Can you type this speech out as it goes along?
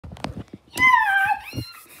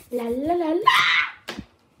La la la la.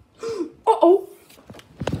 Uh-oh.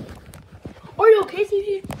 Are you okay,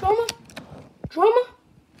 CC? Drama? Drama?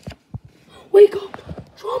 Wake up.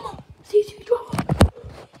 Drama. CC, drama.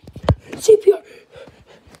 CPR.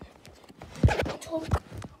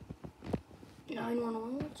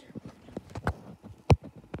 911.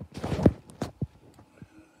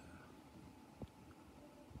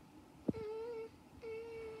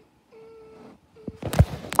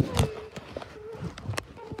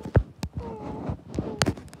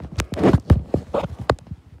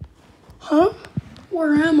 Huh?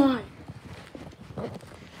 Where am I? Ma'am,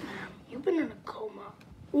 you've been in a coma.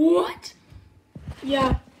 What?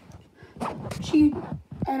 Yeah. She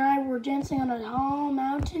and I were dancing on a tall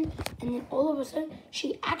mountain, and then all of a sudden,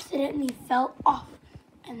 she accidentally fell off.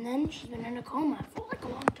 And then she's been in a coma for like a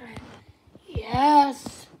long time.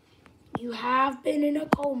 Yes, you have been in a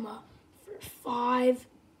coma for 5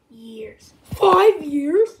 years. 5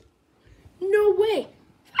 years? No way.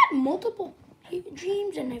 I've had multiple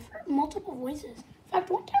dreams, and I've heard multiple voices. In fact,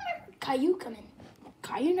 one time I heard Caillou come in.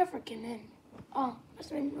 Caillou never came in. Oh, must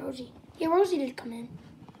have been Rosie. Yeah, Rosie did come in.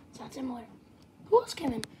 Sounds similar. Who else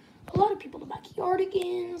came in? A lot of people. The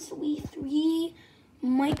Backyardigans, we three,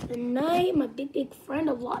 Mike the Knight, my big friend.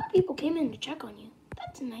 A lot of people came in to check on you.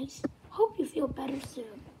 That's nice. Hope you feel better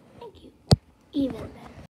soon. Thank you. Even better.